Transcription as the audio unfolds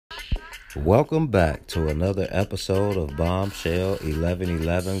Welcome back to another episode of Bombshell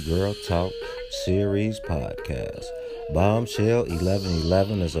 1111 Girl Talk Series Podcast. Bombshell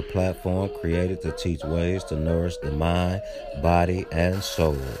 1111 is a platform created to teach ways to nourish the mind, body, and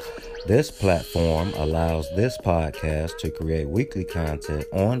soul. This platform allows this podcast to create weekly content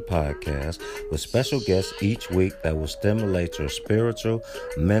on podcasts with special guests each week that will stimulate your spiritual,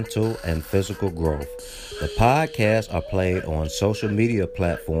 mental, and physical growth. The podcasts are played on social media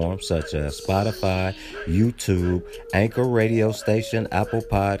platforms such as Spotify, YouTube, Anchor Radio Station, Apple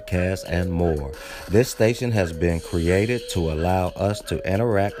Podcasts, and more. This station has been created to allow us to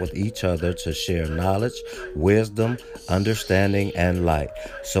interact with each other to share knowledge, wisdom, understanding, and light.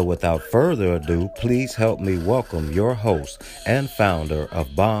 So without further ado, please help me welcome your host and founder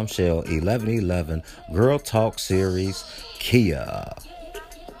of Bombshell 1111 Girl Talk Series, Kia.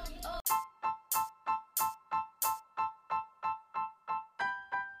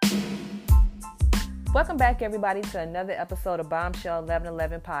 Welcome back, everybody, to another episode of Bombshell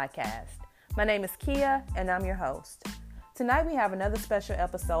 1111 Podcast. My name is Kia, and I'm your host. Tonight, we have another special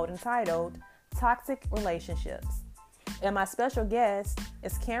episode entitled Toxic Relationships. And my special guest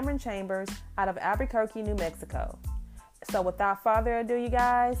is Cameron Chambers out of Albuquerque, New Mexico. So without further ado, you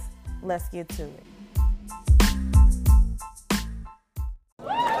guys, let's get to it.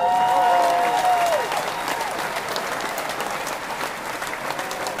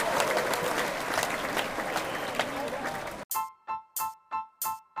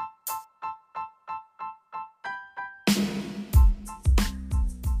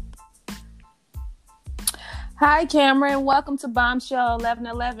 Hi, Cameron. Welcome to Bombshell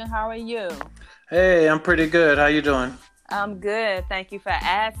 1111. How are you? Hey, I'm pretty good. How you doing? I'm good. Thank you for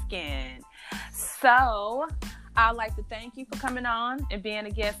asking. So, I'd like to thank you for coming on and being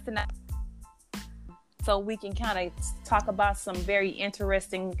a guest tonight so we can kind of talk about some very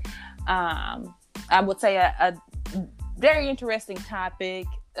interesting, I would say a very interesting topic,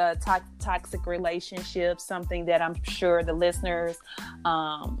 toxic relationships, something that I'm sure the listeners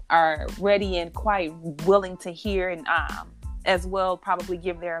are ready and quite willing to hear and as well probably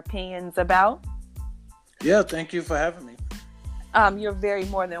give their opinions about. Yeah, thank you for having me. You're very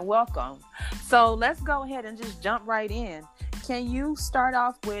more than welcome. So let's go ahead and just jump right in. Can you start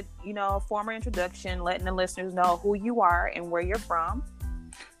off with, a formal introduction, letting the listeners know who you are and where you're from?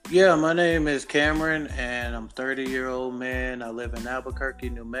 Yeah, my name is Cameron, and I'm a 30-year-old man. I live in Albuquerque,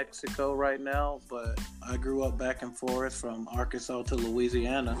 New Mexico right now, but I grew up back and forth from Arkansas to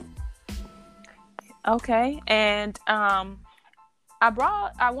Louisiana. Okay, and I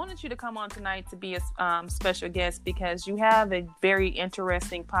wanted you to come on tonight to be a special guest because you have a very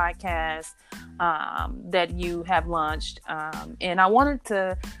interesting podcast that you have launched, and I wanted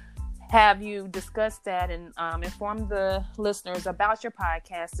to have you discuss that and inform the listeners about your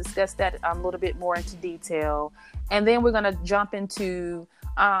podcast, discuss that a little bit more into detail. And then we're going to jump into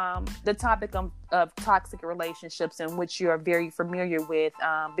the topic of toxic relationships, in which you're very familiar with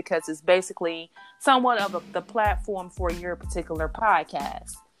because it's basically somewhat of the platform for your particular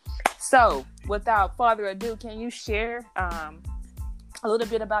podcast. So without further ado, can you share a little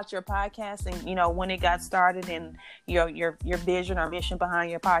bit about your podcast and, when it got started and your vision or mission behind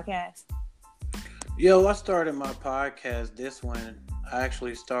your podcast? I started my podcast. This one I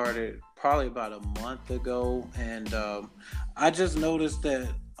actually started probably about a month ago. And I just noticed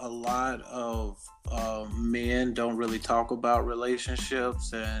that a lot of men don't really talk about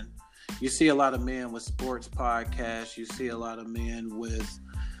relationships. And you see a lot of men with sports podcasts. You see a lot of men with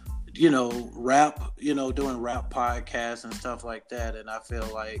rap, doing rap podcasts and stuff like that. And I feel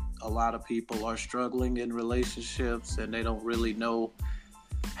like a lot of people are struggling in relationships and they don't really know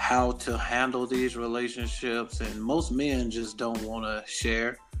how to handle these relationships. And most men just don't want to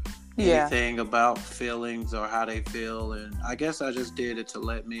share anything about feelings or how they feel. And I guess I just did it to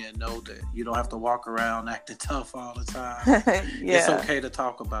let men know that you don't have to walk around acting tough all the time. It's okay to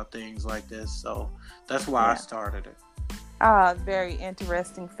talk about things like this. So that's why I started it. Very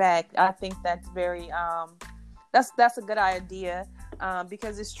interesting fact. I think that's very that's a good idea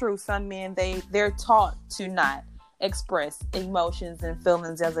because it's true. Some men they're taught to not express emotions and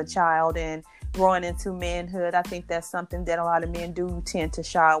feelings as a child, and growing into manhood, I think that's something that a lot of men do tend to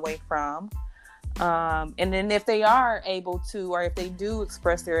shy away from. And then if they are able to, or if they do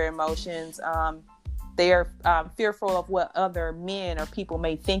express their emotions, they are fearful of what other men or people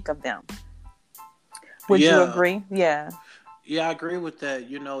may think of them. Would you agree? Yeah, I agree with that.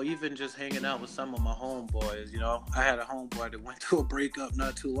 Even just hanging out with some of my homeboys, I had a homeboy that went through a breakup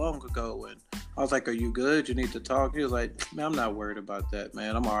not too long ago, and I was like, "Are you good? You need to talk." He was like, "Man, I'm not worried about that,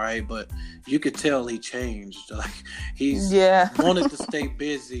 man. I'm all right." But you could tell he changed. Like he's wanted to stay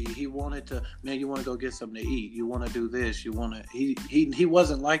busy. He wanted to, man, you want to go get something to eat. You want to do this. You want to. He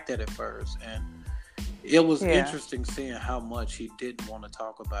wasn't like that at first, and it was interesting seeing how much he didn't want to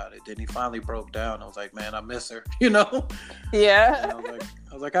talk about it. Then he finally broke down. I was like, "Man, I miss her," Yeah. And I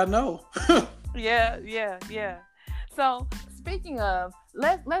was like, "I know." Yeah. So speaking of,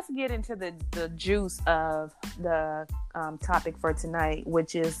 let's get into the juice of the topic for tonight,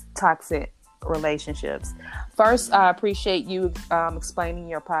 which is toxic relationships. First, I appreciate you explaining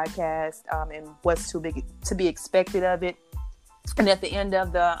your podcast and what's to be expected of it. And at the end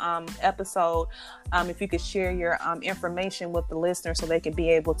of the episode, if you could share your information with the listeners so they can be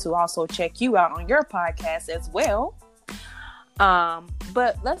able to also check you out on your podcast as well.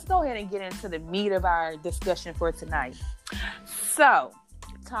 But let's go ahead and get into the meat of our discussion for tonight. So,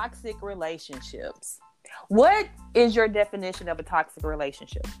 toxic relationships. What is your definition of a toxic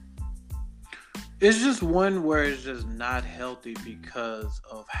relationship? It's just one where it's just not healthy because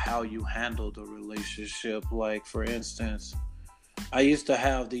of how you handle the relationship. Like, for instance, I used to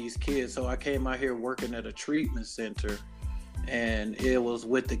have these kids. So I came out here working at a treatment center, and it was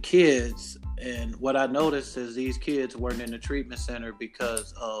with the kids. And what I noticed is these kids weren't in the treatment center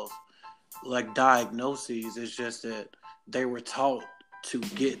because of like diagnoses. It's just that they were taught to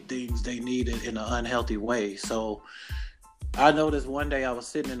get things they needed in an unhealthy way. So I noticed one day I was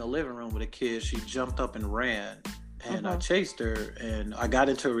sitting in the living room with a kid. She jumped up and ran, and I chased her, and I got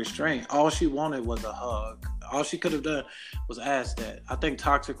into a restraint. All she wanted was a hug. All she could have done was ask that. I think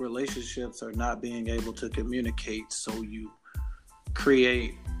toxic relationships are not being able to communicate, so you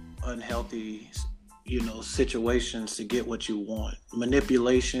create unhealthy, situations to get what you want.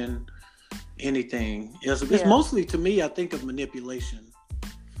 Manipulation, anything. It's mostly, to me, I think of manipulation.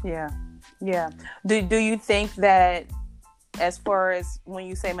 Yeah. Do you think that, as far as when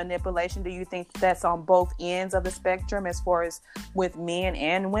you say manipulation, do you think that's on both ends of the spectrum, as far as with men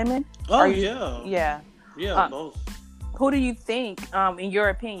and women? Oh, yeah. Both. Who do you think, in your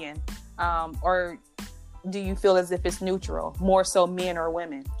opinion, or do you feel as if it's neutral, more so men or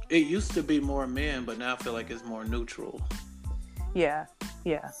women? It used to be more men, but now I feel like it's more neutral. Yeah,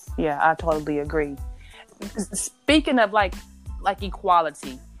 I totally agree. Speaking of like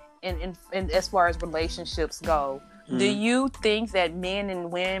equality, and as far as relationships go, do you think that men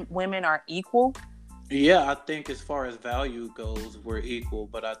and women are equal? Yeah, I think as far as value goes, we're equal,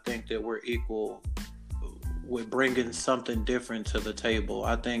 but I think that we're equal with bringing something different to the table.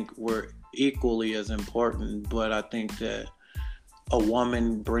 I think we're equally as important, but I think that a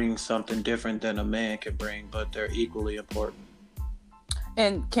woman brings something different than a man can bring, but they're equally important.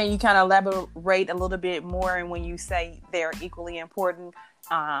 And can you kind of elaborate a little bit more? And when you say they're equally important,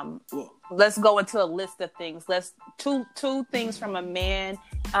 let's go into a list of things. Let's two things from a man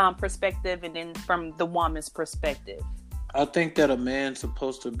perspective, and then from the woman's perspective. I think that a man's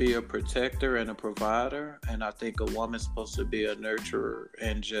supposed to be a protector and a provider, and I think a woman's supposed to be a nurturer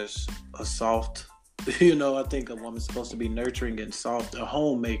and just a soft. I think a woman's supposed to be nurturing and soft, a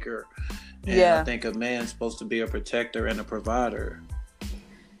homemaker, and I think a man's supposed to be a protector and a provider.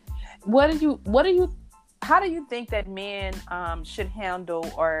 How do you think that men should handle,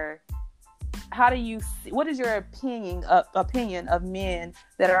 or what is your opinion of men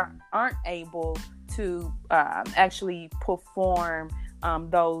that aren't able to actually perform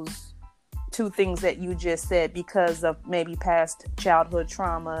those two things that you just said because of maybe past childhood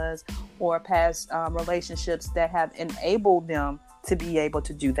traumas or past relationships that have enabled them to be able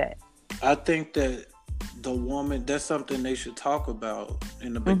to do that? I think that the woman, that's something they should talk about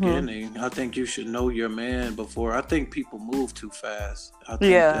in the beginning. I think you should know your man before. I think people move too fast. I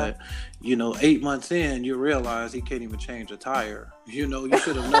think that, 8 months in, you realize he can't even change a tire. You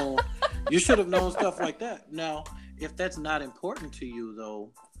should have known. You should have known stuff like that. Now, if that's not important to you,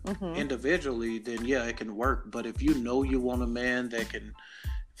 though, individually, then it can work. But if you know you want a man that can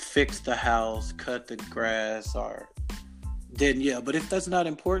fix the house, cut the grass, then but if that's not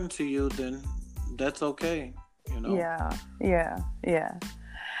important to you, then that's okay. Yeah.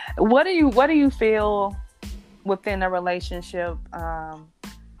 What do you feel within a relationship,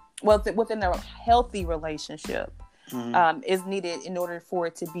 within a healthy relationship, is needed in order for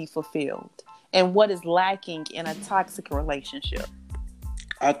it to be fulfilled, and what is lacking in a toxic relationship?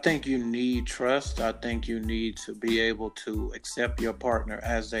 I think you need trust. I think you need to be able to accept your partner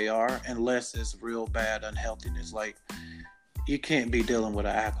as they are, unless it's real bad unhealthiness. Like, you can't be dealing with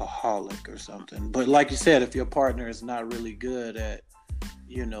an alcoholic or something. But like you said, if your partner is not really good at,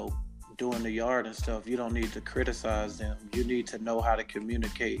 doing the yard and stuff, you don't need to criticize them. You need to know how to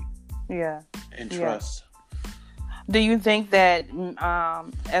communicate Yeah. and Yeah. trust. Do you think that,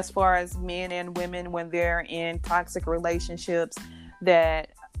 as far as men and women, when they're in toxic relationships, that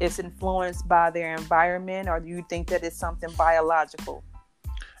it's influenced by their environment, or do you think that it's something biological?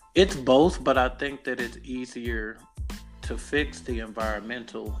 It's both, but I think that it's easier to fix the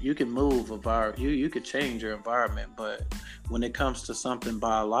environmental. You can you could change your environment, but when it comes to something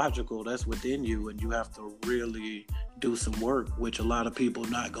biological, that's within you, and you have to really do some work, which a lot of people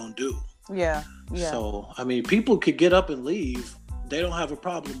not gonna do. Yeah. Yeah. So I mean, people could get up and leave. They don't have a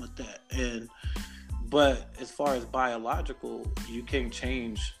problem with that. But as far as biological, you can't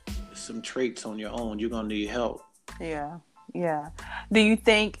change some traits on your own. You're gonna need help. Yeah. Yeah. Do you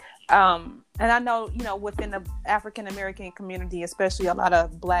think, and I know, within the African American community, especially a lot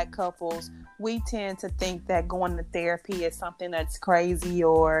of Black couples, we tend to think that going to therapy is something that's crazy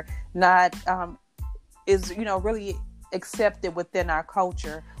or not, is, really accepted within our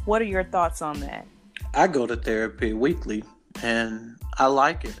culture. What are your thoughts on that? I go to therapy weekly, and I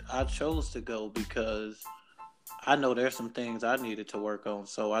like it. I chose to go because I know there's some things I needed to work on.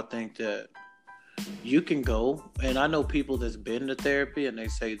 So I think that you can go, and I know people that's been to therapy and they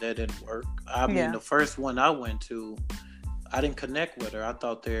say that didn't work. I mean, the first one I went to, I didn't connect with her. I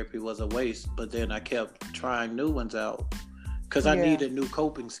thought therapy was a waste, but then I kept trying new ones out because I needed new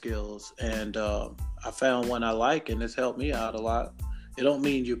coping skills, and I found one I like, and it's helped me out a lot. It don't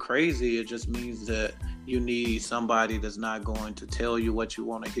mean you're crazy. It just means that you need somebody that's not going to tell you what you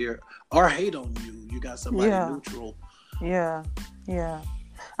want to hear or hate on you. You got somebody neutral. Yeah. Yeah.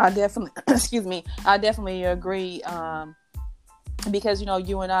 I definitely, I definitely agree. Because,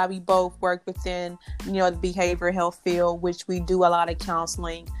 you and I, we both work within, the behavioral health field, which we do a lot of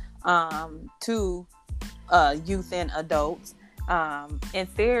counseling, to, youth and adults. And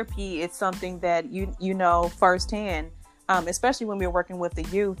therapy is something that you know firsthand, especially when we're working with the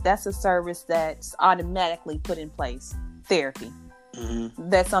youth. That's a service that's automatically put in place. Therapy. Mm-hmm.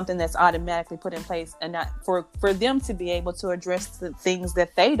 That's something that's automatically put in place, and not for them to be able to address the things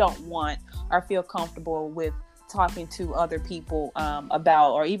that they don't want or feel comfortable with talking to other people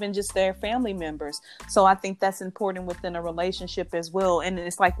about, or even just their family members. So I think that's important within a relationship as well. And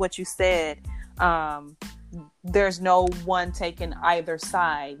it's like what you said, there's no one taking either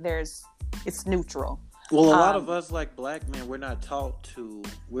side. It's neutral. Well, a lot of us, like Black men, we're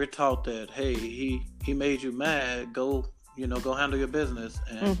taught that, hey, he made you mad, go handle your business.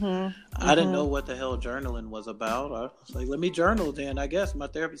 And I didn't know what the hell journaling was about. I was like, let me journal then. I guess my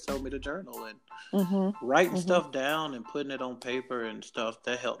therapist told me to journal, and writing stuff down and putting it on paper and stuff,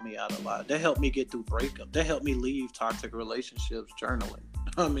 that helped me out a lot. That helped me get through breakup. That helped me leave toxic relationships, journaling.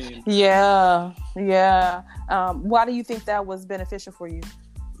 I mean, yeah. Why do you think that was beneficial for you?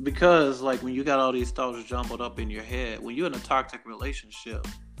 Because when you got all these thoughts jumbled up in your head, when you're in a toxic relationship,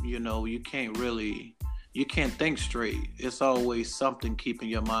 you can't think straight. It's always something keeping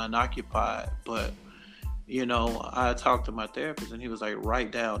your mind occupied. But, I talked to my therapist, and he was like,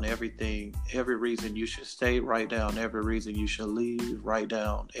 write down everything, every reason you should stay, write down every reason you should leave, write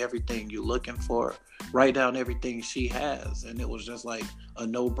down everything you're looking for, write down everything she has. And it was just like a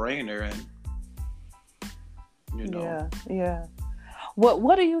no-brainer. And, Yeah.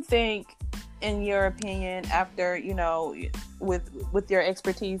 What do you think, in your opinion, after, with your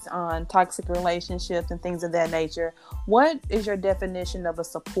expertise on toxic relationships and things of that nature, what is your definition of a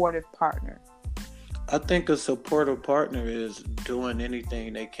supportive partner? I think a supportive partner is doing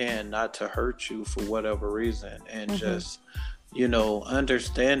anything they can not to hurt you for whatever reason, and just,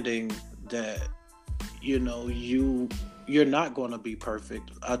 understanding that, you're not going to be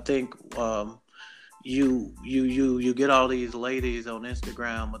perfect. I think, you get all these ladies on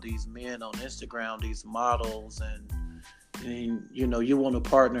Instagram, or these men on Instagram, these models, and you want a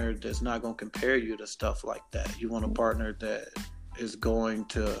partner that's not going to compare you to stuff like that. You want a partner that is going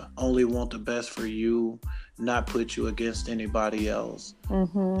to only want the best for you, not put you against anybody else.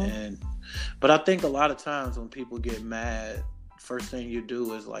 But I think a lot of times when people get mad, first thing you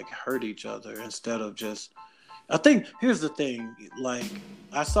do is hurt each other instead of just. I think here's the thing,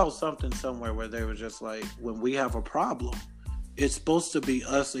 I saw something somewhere where they were just when we have a problem, it's supposed to be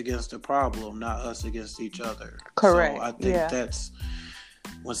us against the problem, not us against each other. Correct. So I think that's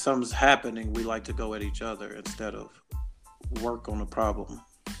when something's happening, we like to go at each other instead of work on the problem.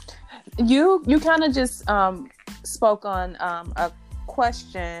 You kind of just spoke on a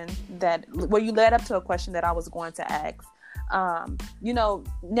question you led up to a question that I was going to ask.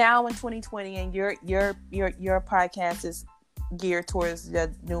 Now in 2020, and your podcast is geared towards the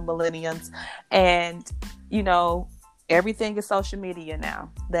new millennials, and everything is social media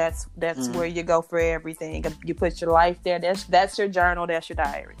now. That's where you go for everything. You put your life there. That's your journal. That's your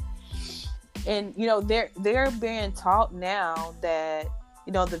diary. and they're being taught now that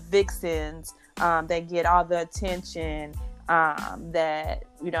the vixens that get all the attention, that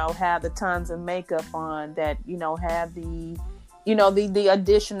have the tons of makeup on, that have the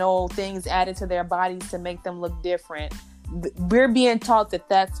additional things added to their bodies to make them look different. We're being taught that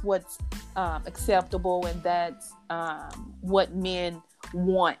that's what's acceptable, and that's what men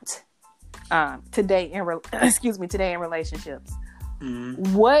want today in relationships.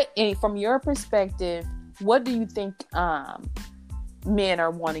 Mm-hmm. From your perspective, what do you think men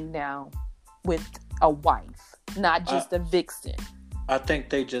are wanting now with a wife, not just a vixen? I think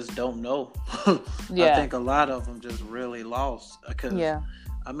they just don't know. Yeah. I think a lot of them just really lost. Because,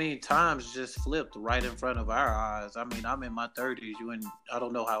 I mean, times just flipped right in front of our eyes. I mean, I'm in my 30s. I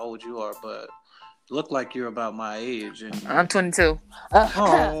don't know how old you are, but look like you're about my age. And I'm 22.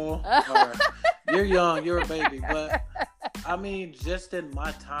 Oh, right. You're young. You're a baby. But, I mean, just in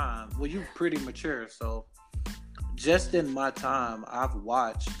my time, well, you're pretty mature. So, just in my time, I've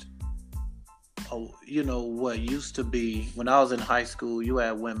watched what used to be when I was in high school. You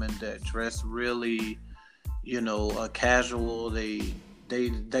had women that dressed really, casual. They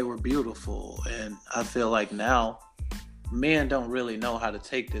were beautiful, and I feel like now men don't really know how to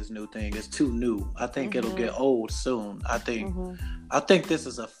take this new thing. It's too new. I think it'll get old soon. I think this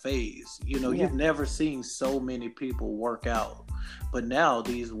is a phase. You've never seen so many people work out. But now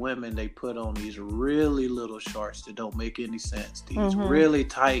these women, they put on these really little shorts that don't make any sense. These really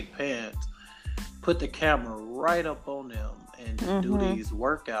tight pants. Put the camera right up on them and do these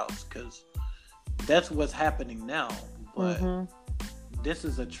workouts, because that's what's happening now. But this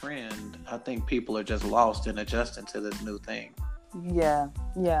is a trend. I think people are just lost in adjusting to this new thing. Yeah,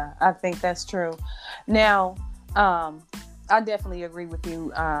 I think that's true. Now, I definitely agree with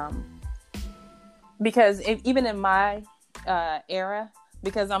you, because even in my era,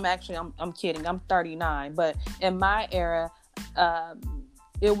 because I'm kidding, I'm 39, but in my era,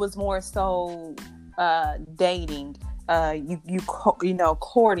 it was more so dating,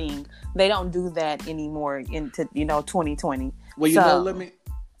 courting. They don't do that anymore into 2020. Well,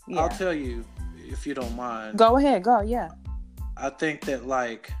 I'll tell you, if you don't mind. Go ahead, yeah. I think that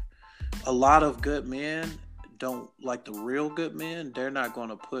like a lot of good men don't, like the real good men, they're not going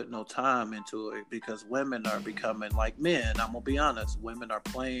to put no time into it, because women are becoming like men. I'm going to be honest. Women are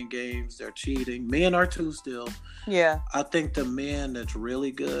playing games. They're cheating. Men are too still. Yeah. I think the men that's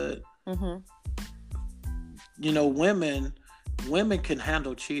really good, women can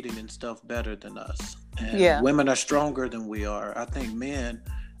handle cheating and stuff better than us. And women are stronger than we are. I think men,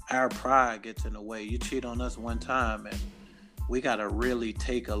 our pride gets in the way. You cheat on us one time and we got to really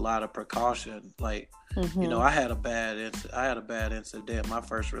take a lot of precaution. Like, I had a bad incident in my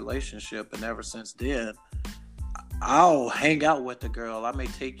first relationship, and ever since then, I'll hang out with the girl. I may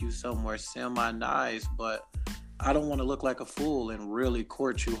take you somewhere semi-nice, but I don't want to look like a fool and really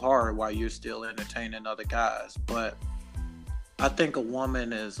court you hard while you're still entertaining other guys. But I think a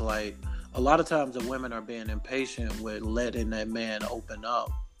woman is like, a lot of times the women are being impatient with letting that man open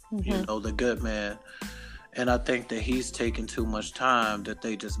up, the good man. And I think that he's taking too much time, that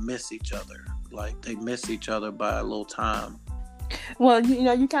they just miss each other. Like, they miss each other by a little time. Well,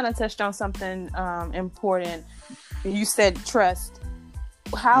 you kind of touched on something important. You said trust.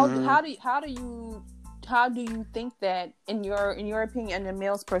 How do you think that, in your opinion, in the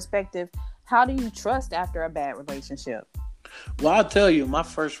male's perspective, how do you trust after a bad relationship? Well, I'll tell you, my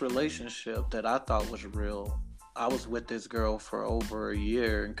first relationship that I thought was real, I was with this girl for over a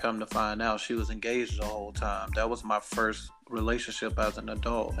year, and come to find out she was engaged the whole time. That was my first relationship as an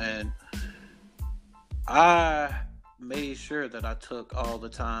adult, and I made sure that I took all the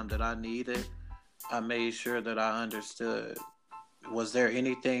time that I needed. I made sure that I understood, was there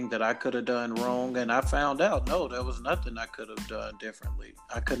anything that I could have done wrong? And I found out, no, there was nothing I could have done differently.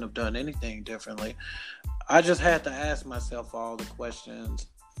 I couldn't have done anything differently. I just had to ask myself all the questions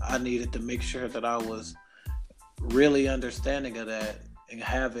I needed to make sure that I was really understanding of that and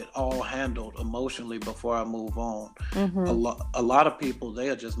have it all handled emotionally before I move on. A lot of people,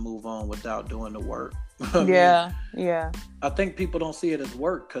 they'll just move on without doing the work. Yeah. I think people don't see it as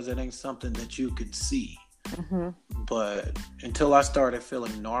work because it ain't something that you can see. But until I started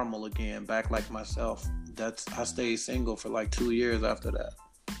feeling normal again, back like myself, I stayed single for like 2 years after that.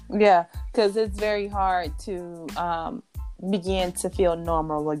 Yeah, because it's very hard to begin to feel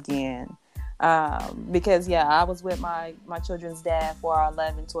normal again. Because I was with my children's dad for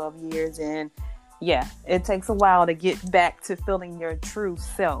 11, 12 years, and it takes a while to get back to feeling your true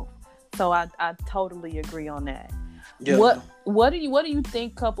self. So I totally agree on that. Yeah. what do you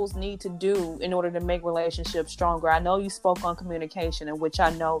think couples need to do in order to make relationships stronger? I know you spoke on communication, and which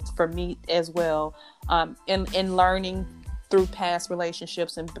I know for me as well, in learning through past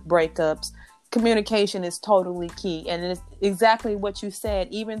relationships and breakups, communication is totally key. And it's exactly what you said.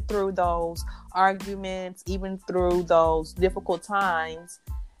 Even through those arguments, even through those difficult times,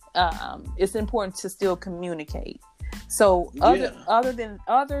 it's important to still communicate. So other than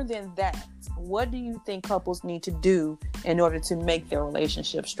that, what do you think couples need to do in order to make their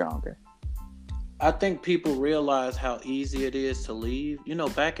relationship stronger? I think people realize how easy it is to leave. You know,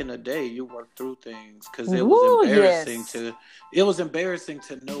 back in the day, you worked through things because it was embarrassing it was embarrassing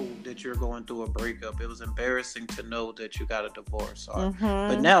to know that you're going through a breakup. It was embarrassing to know that you got a divorce.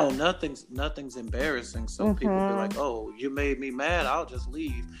 But now nothing's embarrassing. So people be like, "Oh, you made me mad. I'll just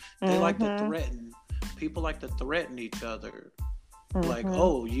leave." They like to threaten. People like to threaten each other. Like,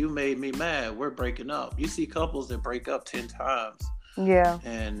 "Oh, you made me mad. We're breaking up." You see couples that break up 10 times. Yeah.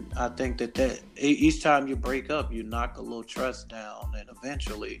 And I think that each time you break up, you knock a little trust down, and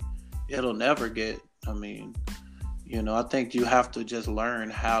eventually it'll never get, I think you have to just learn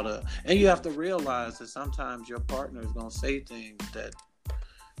how to, and you have to realize that sometimes your partner is going to say things that,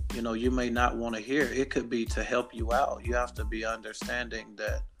 you may not want to hear. It could be to help you out. You have to be understanding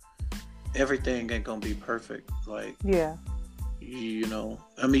that everything ain't going to be perfect. Like, yeah,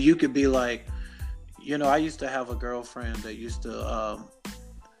 you could be like, I used to have a girlfriend that used to,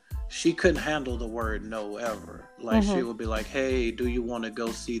 she couldn't handle the word no ever. Like, she would be like, "Hey, do you want to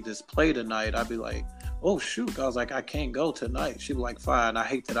go see this play tonight?" I'd be like, "Oh, shoot." I was like, "I can't go tonight." She'd be like, "Fine. I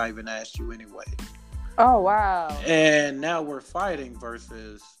hate that I even asked you anyway." Oh, wow. And now we're fighting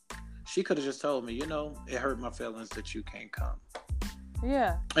versus she could have just told me, it hurt my feelings that you can't come.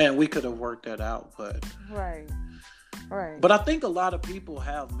 Yeah. And we could have worked that out, but... Right. But I think a lot of people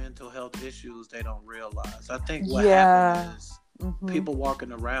have mental health issues they don't realize. I think what happened is people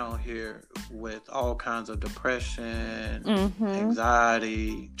walking around here with all kinds of depression,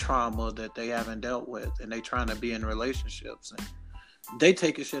 anxiety, trauma that they haven't dealt with, and they trying to be in relationships, and they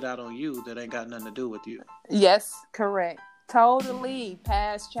taking shit out on you that ain't got nothing to do with you. Yes, correct. Totally.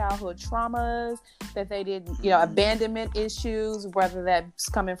 Past childhood traumas that they didn't, abandonment issues, whether that's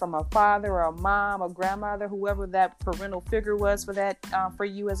coming from a father or a mom or grandmother, whoever that parental figure was for that, for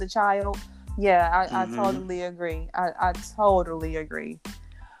you as a child. Yeah, I totally agree. I totally agree.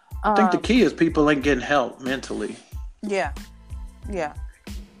 I think the key is people ain't getting help mentally. Yeah.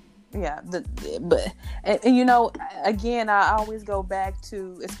 But again, I always go back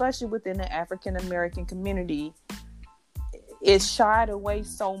to, especially within the African American community, it's shied away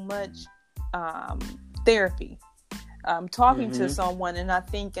so much therapy, talking to someone. And I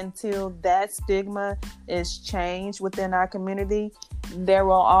think until that stigma is changed within our community, there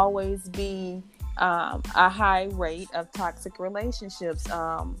will always be a high rate of toxic relationships,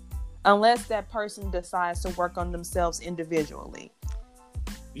 unless that person decides to work on themselves individually.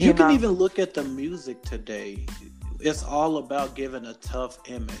 You can even look at the music today. It's all about giving a tough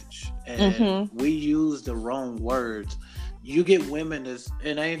image, and we use the wrong words. You get women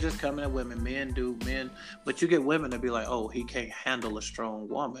and I ain't just coming at women, men, but you get women to be like, "Oh, he can't handle a strong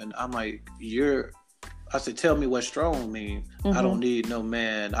woman." I'm like, I said, "Tell me what strong means. I don't need no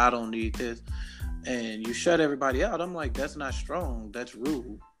man. I don't need this." And you shut everybody out. I'm like, that's not strong. That's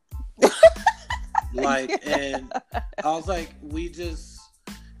rude. And I was like, we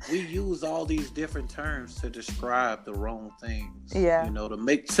use all these different terms to describe the wrong things. Yeah.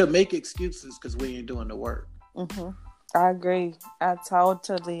 To make excuses because we ain't doing the work. I agree. I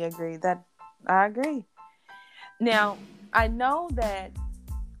totally agree. I agree. Now, I know that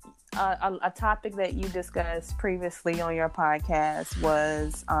a topic that you discussed previously on your podcast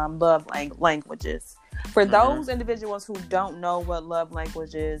was love languages. For those individuals who don't know what love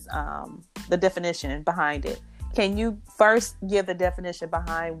language is, the definition behind it, can you first give the definition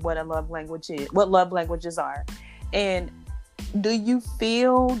behind what a love language is, what love languages are? And do you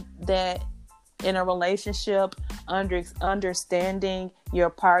feel that in a relationship, understanding your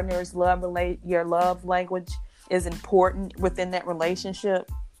partner's your love language is important within that relationship?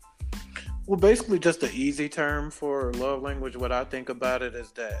 Well, basically, just the easy term for love language, what I think about it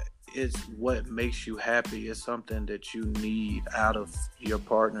is that it's what makes you happy. It's something that you need out of your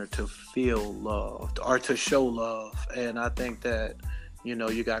partner to feel loved or to show love. And I think that,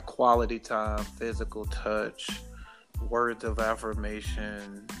 you got quality time, physical touch, words of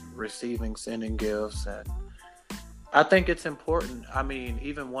affirmation, receiving, sending gifts. And I think it's important. I mean,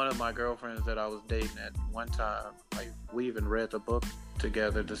 even one of my girlfriends that I was dating at one time, like, we even read the book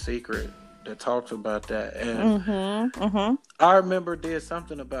together, The Secret. that talks about that. And I remember did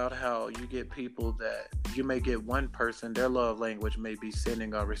something about how you get people that you may get one person, their love language may be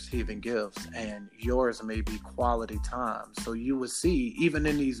sending or receiving gifts, and yours may be quality time. So you would see, even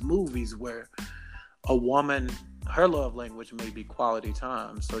in these movies where a woman, her love language may be quality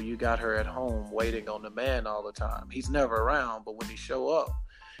time. So you got her at home waiting on the man all the time. He's never around, but when he show up,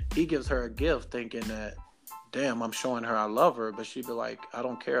 he gives her a gift thinking that, damn, I'm showing her I love her, but she'd be like, I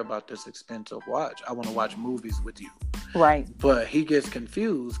don't care about this expensive watch. I want to watch movies with you. Right. But he gets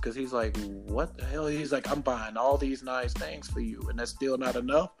confused because he's like, what the hell? He's like, I'm buying all these nice things for you, and that's still not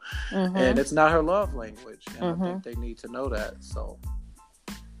enough. And it's not her love language. And I think they need to know that. So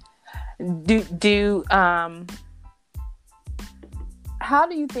how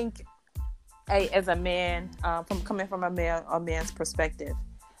do you think, as a man, coming from a man's perspective,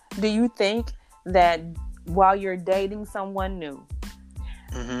 do you think that while you're dating someone new,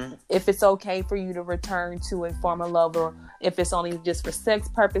 if it's okay for you to return to a former lover, if it's only just for sex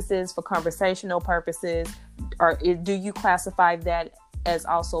purposes, for conversational purposes, or do you classify that as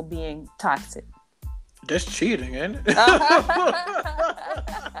also being toxic? That's cheating, ain't it?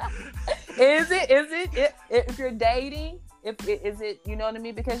 Is it if you're dating? Is it, you know what I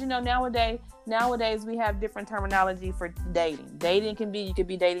mean? Because, you know, nowadays we have different terminology for dating. Dating you could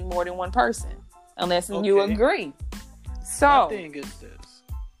be dating more than one person, unless you agree. So my thing is this: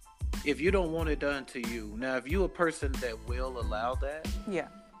 if you don't want it done to you, now if you a person that will allow that,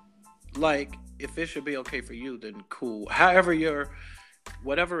 like if it should be okay for you, then cool. However,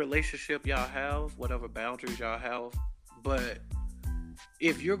 whatever relationship y'all have, whatever boundaries y'all have, but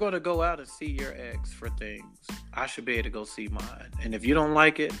if you're going to go out and see your ex for things, I should be able to go see mine. And if you don't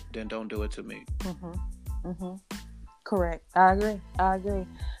like it, then don't do it to me. Correct. I agree.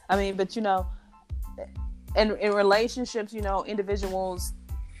 I mean, but, you know, in relationships, you know, individuals,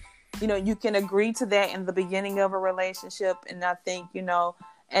 you know, you can agree to that in the beginning of a relationship. And I think, you know,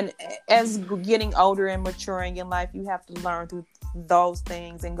 and as getting older and maturing in life, you have to learn through those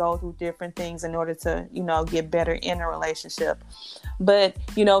things and go through different things in order to, you know, get better in a relationship. But,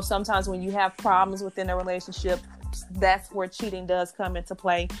 you know, sometimes when you have problems within a relationship, that's where cheating does come into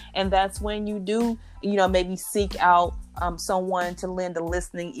play. And that's when you do, you know, maybe seek out someone to lend a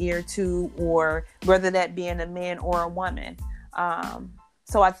listening ear to, or whether that being a man or a woman.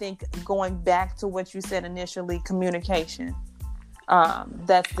 So I think going back to what you said initially, communication.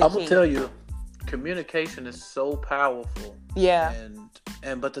 That's the key. I'm gonna tell you, communication is so powerful. Yeah.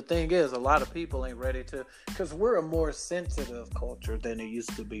 But the thing is, a lot of people ain't ready to, because we're a more sensitive culture than it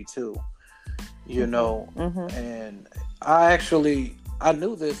used to be too. You know, and I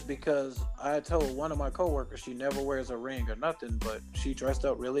knew this because I told one of my coworkers she never wears a ring or nothing, but she dressed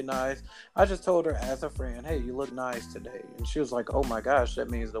up really nice. I just told her as a friend, hey, you look nice today. And she was like, oh my gosh, that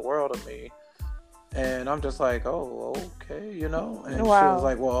means the world to me. And I'm just like, oh, okay, you know? And she was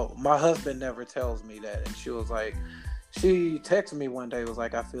like, well, my husband never tells me that. And she was like, she texted me one day, was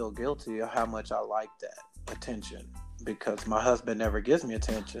like, I feel guilty of how much I like that attention because my husband never gives me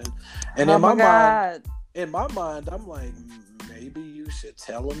attention. And in my mind, I'm like, maybe you should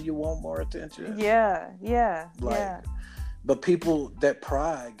tell him you want more attention. Yeah. But people, that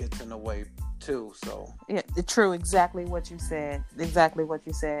pride gets in the way too. So yeah, true. Exactly what you said.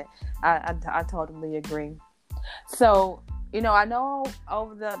 I totally agree. So, you know, I know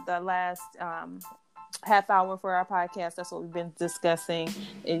over the last half hour for our podcast, that's what we've been discussing,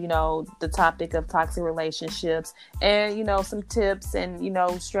 you know, the topic of toxic relationships and, you know, some tips and, you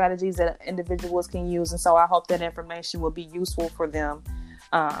know, strategies that individuals can use. And so I hope that information will be useful for them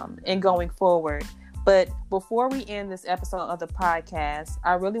in going forward. But before we end this episode of the podcast,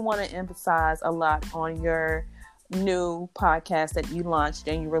 I really want to emphasize a lot on your new podcast that you launched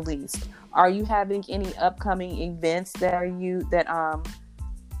and you released. Are you having any upcoming events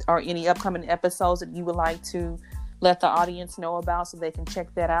or any upcoming episodes that you would like to let the audience know about so they can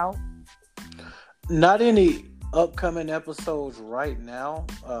check that out? Not any upcoming episodes right now.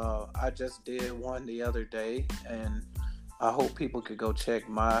 I just did one the other day, and I hope people could go check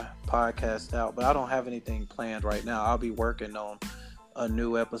my podcast out, but I don't have anything planned right now. I'll be working on a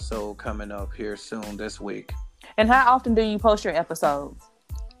new episode coming up here soon this week. And how often do you post your episodes?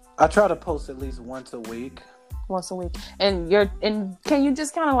 I try to post at least once a week. And can you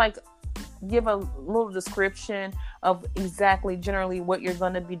just kind of like give a little description of exactly generally what you're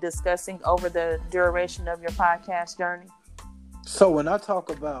going to be discussing over the duration of your podcast journey? So when I talk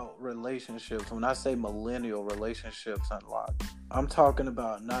about relationships, when I say millennial relationships unlocked, I'm talking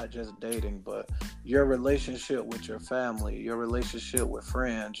about not just dating, but your relationship with your family, your relationship with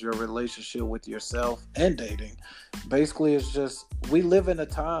friends, your relationship with yourself, and dating. Basically, it's just we live in a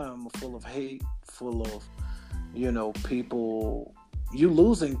time full of hate, full of, people, you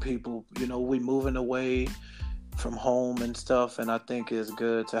losing people, we moving away from home and stuff, and I think it's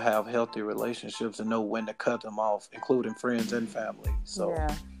good to have healthy relationships and know when to cut them off, including friends and family. So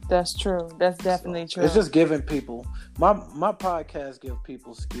yeah, that's true. That's definitely true. It's just giving people my podcast give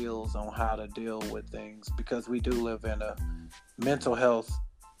people skills on how to deal with things, because we do live in a mental health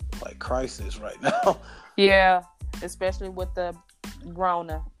crisis right now. Yeah, especially with the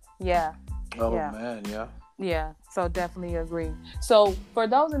Rona. Yeah. Oh yeah. Man, yeah. Yeah, so definitely agree. So for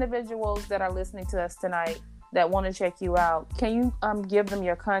those individuals that are listening to us tonight that want to check you out, can you give them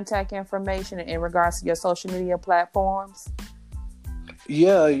your contact information in regards to your social media platforms?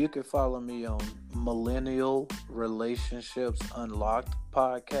 Yeah, you can follow me on Millennial Relationships Unlocked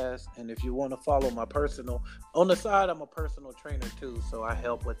podcast. And if you want to follow my personal, on the side, I'm a personal trainer too, so I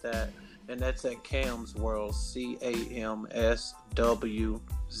help with that. And that's at Cam's World,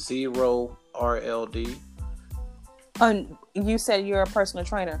 CAMSW0RLD. You said you're a personal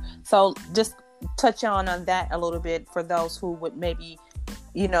trainer. So just touch on that a little bit for those who would maybe,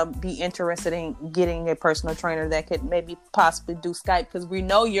 be interested in getting a personal trainer that could maybe possibly do Skype, because we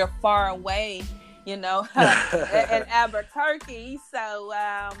know you're far away, in Albuquerque. So,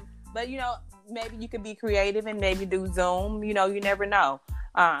 but maybe you could be creative and maybe do Zoom. You never know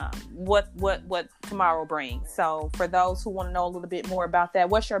what tomorrow brings. So for those who want to know a little bit more about that,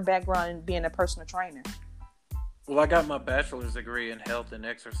 what's your background in being a personal trainer? Well, I got my bachelor's degree in health and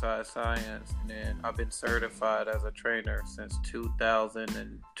exercise science, and then I've been certified as a trainer since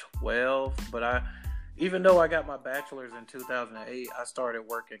 2012. But even though I got my bachelor's in 2008, I started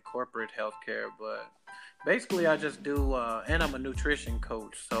working corporate healthcare. But basically, I just do, and I'm a nutrition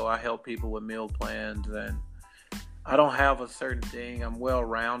coach, so I help people with meal plans, and I don't have a certain thing. I'm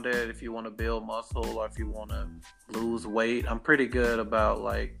well-rounded. If you want to build muscle or if you want to lose weight, I'm pretty good about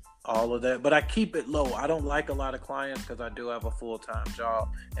all of that, but I keep it low. I don't like a lot of clients because I do have a full-time job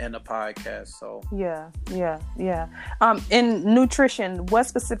and a podcast. So yeah. In nutrition, what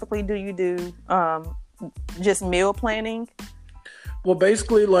specifically do you do? Just meal planning? Well,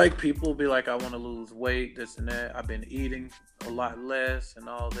 basically, people be like, I want to lose weight, this and that. I've been eating a lot less and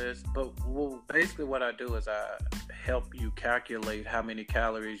all this, but basically what I do is I help you calculate how many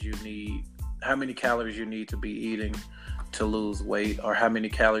calories you need to be eating to lose weight, or how many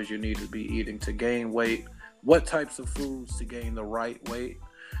calories you need to be eating to gain weight, what types of foods to gain the right weight.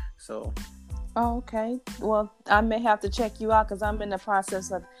 So okay, well, I may have to check you out because I'm in the process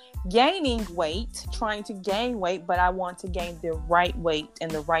of gaining weight, trying to gain weight, but I want to gain the right weight in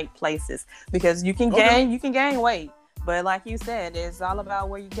the right places, because you can gain weight, but like you said, it's all about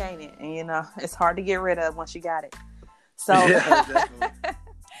where you gain it, and it's hard to get rid of once you got it. So yeah, definitely.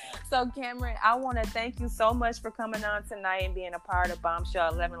 So Cameron, I want to thank you so much for coming on tonight and being a part of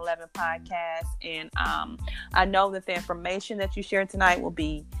Bombshell 1111 podcast. And I know that the information that you shared tonight will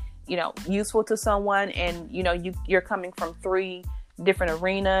be, useful to someone. And, you're coming from 3 different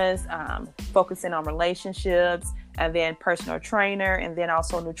arenas, focusing on relationships, and then personal trainer, and then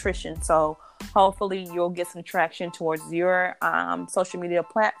also nutrition. So hopefully you'll get some traction towards your social media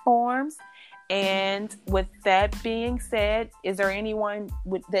platforms. And with that being said, is there anyone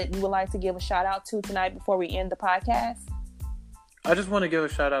that you would like to give a shout out to tonight before we end the podcast? I just want to give a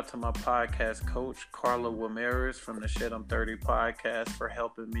shout out to my podcast coach, Carla Ramirez from the Shit I'm 30 podcast, for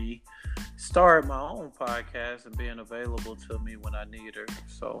helping me start my own podcast and being available to me when I need her.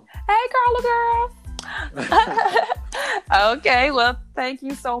 So, hey, Carla girl. Okay, well, thank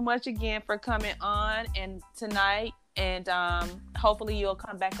you so much again for coming on and tonight. And hopefully you'll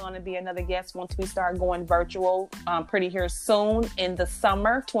come back on and be another guest once we start going virtual pretty here soon in the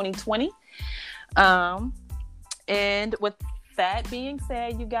summer 2020. And with that being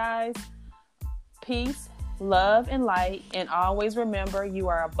said, you guys, peace, love, and light. And always remember, you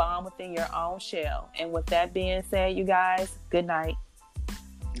are a bomb within your own shell. And with that being said, you guys, good night.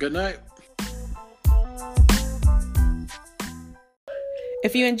 Good night.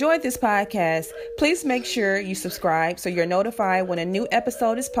 If you enjoyed this podcast, please make sure you subscribe so you're notified when a new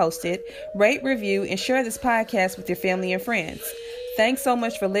episode is posted, rate, review, and share this podcast with your family and friends. Thanks so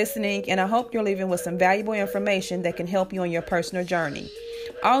much for listening, and I hope you're leaving with some valuable information that can help you on your personal journey.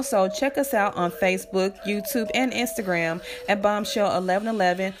 Also, check us out on Facebook, YouTube, and Instagram at Bombshell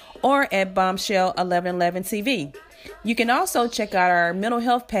 1111 or at Bombshell 1111 TV. You can also check out our mental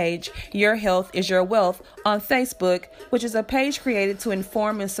health page, Your Health is Your Wealth, on Facebook, which is a page created to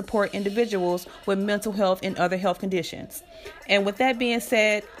inform and support individuals with mental health and other health conditions. And with that being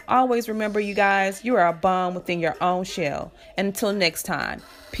said, always remember, you guys, you are a bomb within your own shell. And until next time,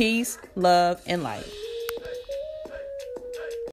 peace, love, and light.